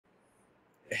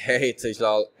Hey, it's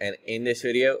Ijlal, and in this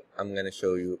video, I'm going to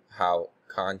show you how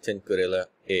Content Gorilla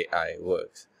AI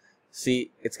works.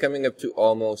 See, it's coming up to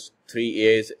almost 3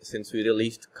 years since we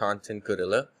released Content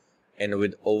Gorilla, and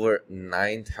with over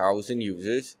 9,000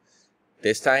 users,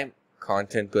 this time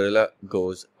Content Gorilla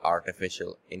goes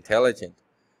artificial intelligent.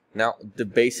 Now, the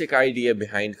basic idea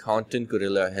behind Content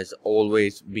Gorilla has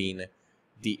always been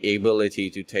the ability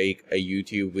to take a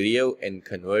YouTube video and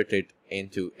convert it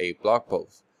into a blog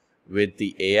post. With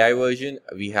the AI version,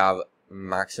 we have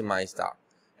maximized that,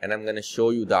 and I'm going to show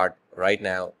you that right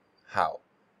now how.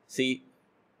 See,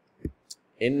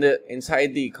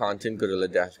 inside the Content Gorilla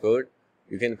dashboard,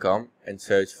 you can come and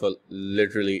search for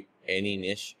literally any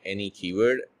niche, any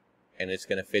keyword, and it's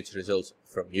going to fetch results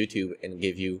from YouTube and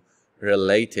give you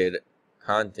related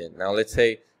content. Now, let's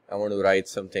say I want to write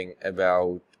something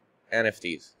about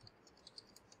NFTs,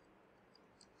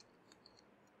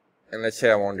 and let's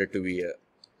say I want it to be a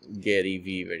Gary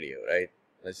V video, right?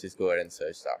 Let's just go ahead and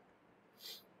search that.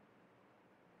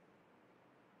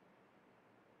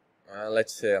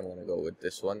 Let's say I'm going to go with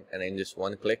this one, and in just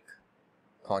one click,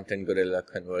 Content Gorilla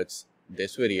converts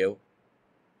this video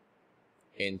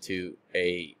into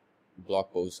a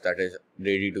blog post that is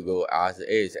ready to go as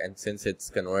is. And since it's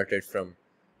converted from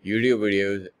YouTube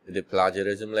videos, the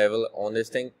plagiarism level on this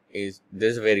thing is,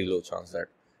 there's a very low chance that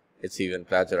it's even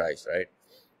plagiarized, right?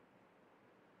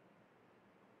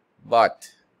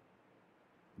 But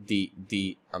the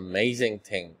amazing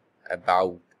thing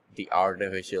about the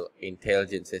artificial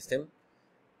intelligence system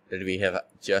that we have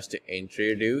just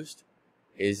introduced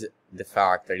is the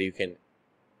fact that you can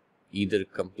either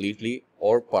completely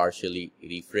or partially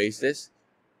rephrase this,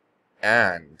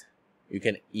 and you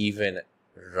can even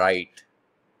write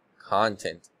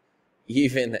content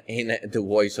even in the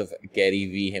voice of Gary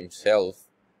V himself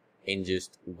in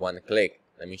just one click.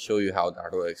 Let me show you how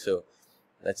that works. So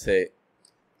let's say,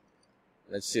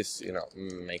 let's just,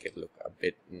 make it look a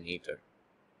bit neater.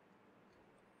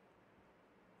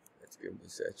 Let's give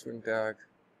this H1 tag.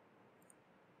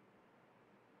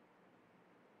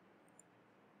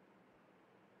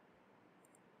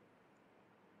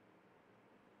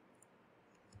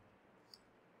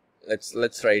 Let's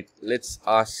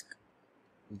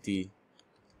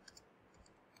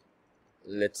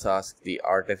ask the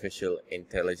artificial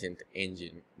intelligent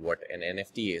engine what an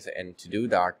NFT is, and to do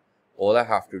that, all I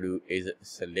have to do is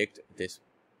select this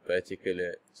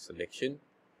particular selection,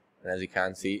 and as you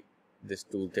can see, this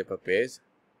tooltip appears.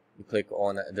 You click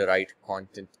on the right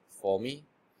content for me,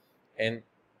 and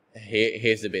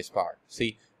here's the best part.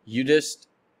 See, you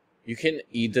can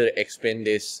either explain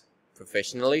this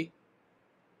professionally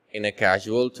in a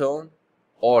casual tone,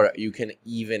 or you can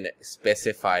even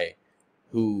specify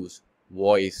whose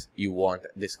voice you want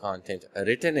this content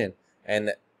written in,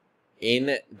 and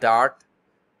in that,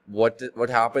 what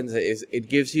happens is it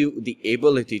gives you the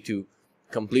ability to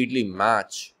completely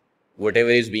match whatever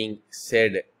is being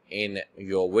said in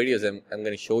your videos. I'm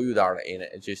going to show you that in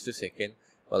just a second.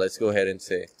 Well, let's go ahead and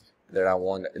say that I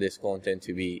want this content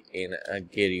to be in a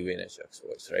Gary Vaynerchuk's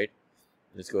voice, right?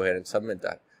 Let's go ahead and submit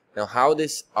that. Now, how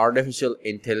this artificial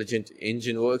intelligent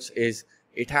engine works is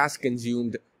it has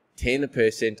consumed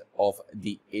 10% of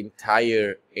the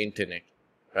entire internet,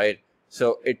 right?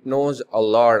 So it knows a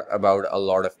lot about a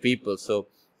lot of people. So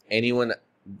anyone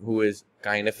who is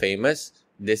kind of famous,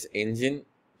 this engine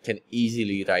can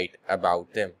easily write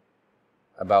about them,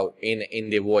 about in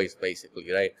their voice, basically,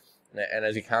 right? And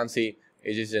as you can see,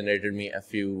 it just generated me a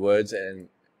few words, and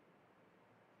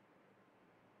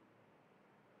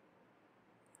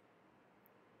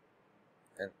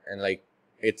like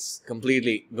it's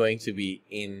completely going to be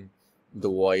in the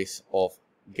voice of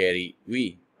Gary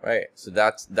V, right? So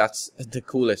that's the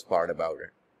coolest part about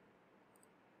it.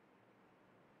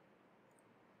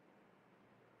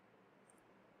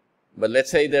 But let's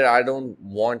say that I don't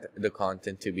want the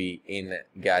content to be in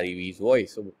Gary V's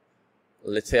voice. So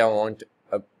let's say I want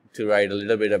to write a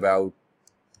little bit about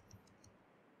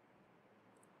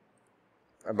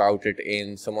it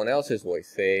in someone else's voice,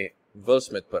 say Will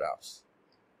Smith perhaps.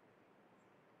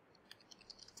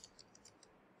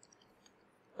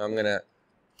 I'm gonna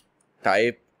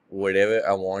type whatever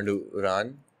I want to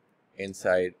run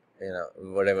inside,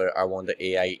 whatever I want the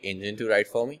AI engine to write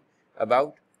for me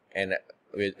about, and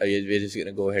we're just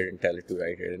gonna go ahead and tell it to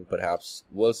write it in perhaps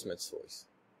Will Smith's voice.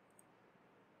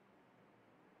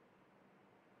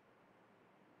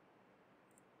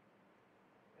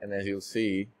 And as you'll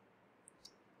see,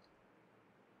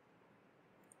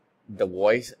 the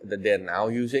voice that they're now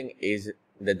using is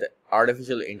that the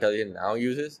artificial intelligence now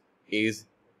uses is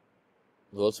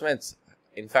Will Smith's.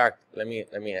 In fact, let me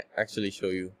actually show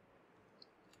you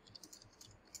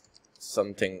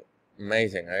something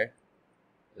amazing, right?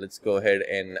 Let's go ahead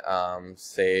and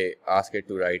ask it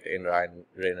to write in Ryan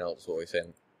Reynolds' voice.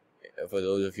 And for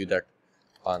those of you that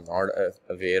are not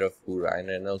aware of who Ryan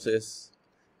Reynolds is,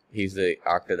 he's the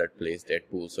actor that plays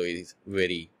Deadpool, so he's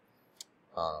very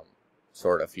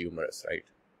sort of humorous, right?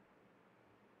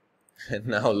 And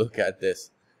now look at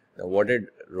this. Now what it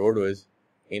wrote was,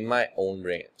 in my own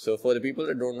brain. So for the people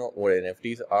that don't know what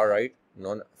NFTs are, right?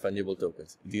 Non-fungible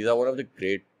tokens. These are one of the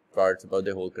great parts about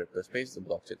the whole crypto space, the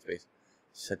blockchain space.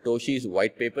 Satoshi's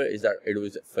white paper is that it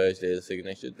was the first digital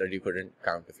signature that you couldn't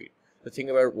counterfeit. So think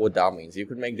about what that means. You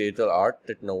could make digital art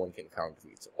that no one can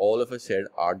counterfeit. So all of us said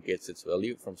art gets its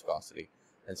value from scarcity.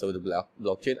 And so the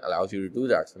blockchain allows you to do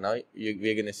that. So now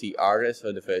we're going to see artists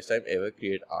for the first time ever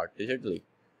create art digitally.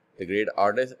 The great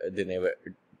artists, they never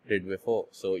did before.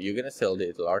 So you're going to sell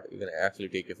digital art. You're going to actually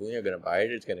take your phone. You're going to buy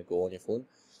it. It's going to go on your phone.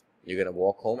 You're going to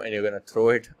walk home and you're going to throw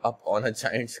it up on a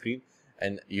giant screen.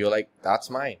 And you're like, that's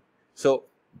mine. So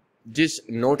just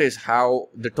notice how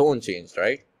the tone changed,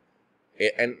 right?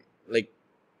 And like,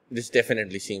 this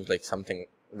definitely seems like something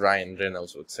Ryan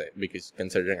Reynolds would say, because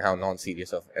considering how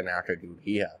non-serious of an attitude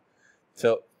he has.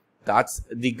 So that's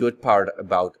the good part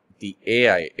about the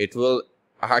AI. It will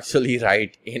actually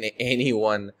write in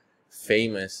anyone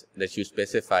famous that you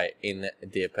specify in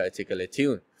their particular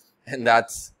tune. And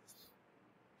that's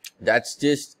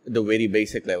just the very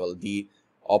basic level. The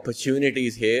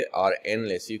opportunities here are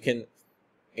endless. You can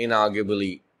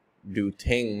inarguably do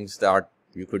things that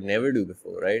you could never do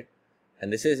before, right?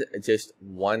 And this is just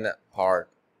one part,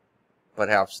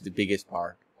 perhaps the biggest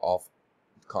part of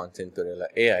Content Gorilla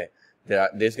AI.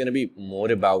 There's going to be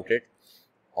more about it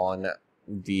on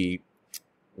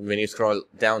when you scroll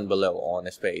down below on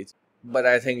this page. But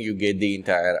I think you get the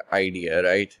entire idea,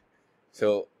 right?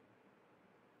 So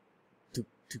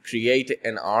to create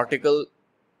an article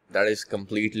that is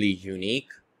completely unique,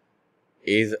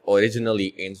 is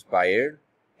originally inspired,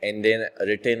 and then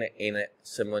written in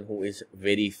someone who is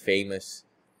very famous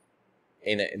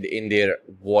in their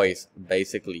voice,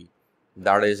 basically,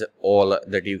 that is all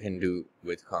that you can do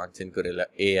with Content Gorilla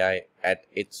AI at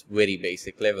its very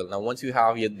basic level. Now once you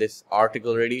have this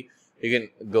article ready, you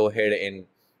can go ahead and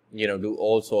do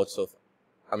all sorts of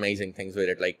amazing things with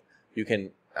it. Like you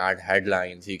can add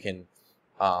headlines, you can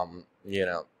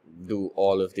do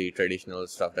all of the traditional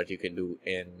stuff that you can do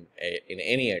in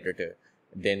any editor.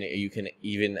 Then you can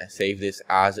even save this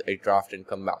as a draft and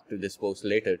come back to this post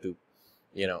later to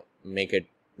make it,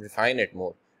 refine it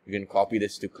more. You can copy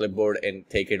this to clipboard and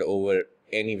take it over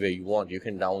anywhere you want. You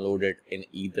can download it in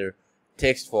either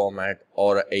text format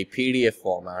or a PDF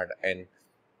format and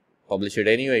publish it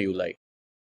anywhere you like.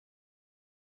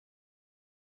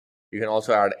 You can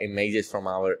also add images from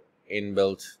our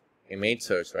inbuilt image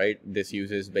search, right? This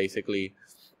uses basically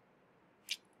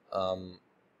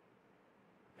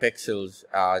pixels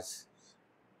as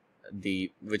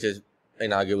which is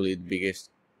inarguably the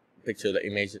biggest the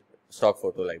image stock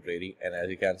photo library. And as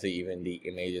you can see, even the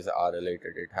images are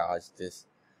related. It has this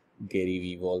Gary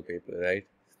V wallpaper, right?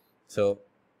 So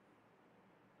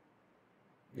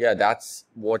yeah, that's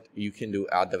what you can do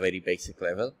at the very basic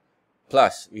level.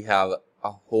 Plus we have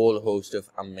a whole host of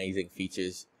amazing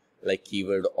features like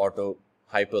keyword auto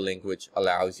hyperlink, which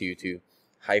allows you to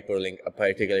hyperlink a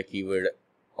particular keyword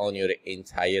on your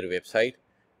entire website.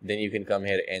 Then you can come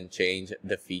here and change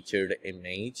the featured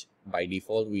image. By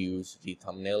default, we use the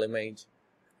thumbnail image.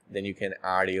 Then you can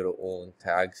add your own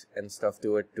tags and stuff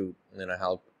to it to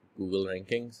help Google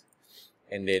rankings.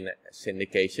 And then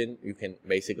syndication, you can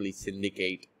basically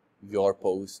syndicate your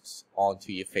posts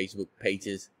onto your Facebook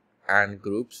pages and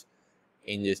groups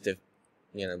in just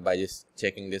by just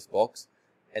checking this box.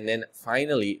 And then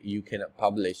finally, you can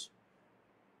publish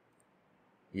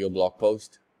your blog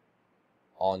post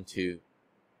onto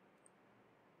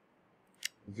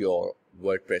your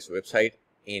WordPress website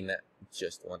in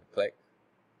just one click,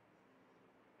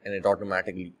 and it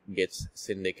automatically gets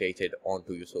syndicated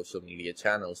onto your social media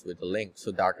channels with a link.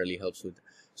 So that really helps with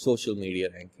social media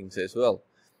rankings as well.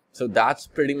 So that's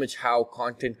pretty much how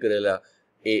Content Gorilla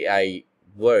AI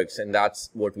works, and that's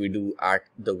what we do at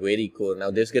the very core.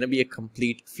 Now there's going to be a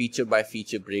complete feature by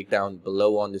feature breakdown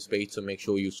below on this page, so make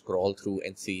sure you scroll through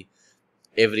and see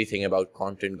everything about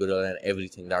Content Gorilla and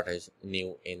everything that is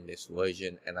new in this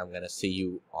version, and I'm going to see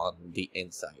you on the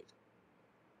inside.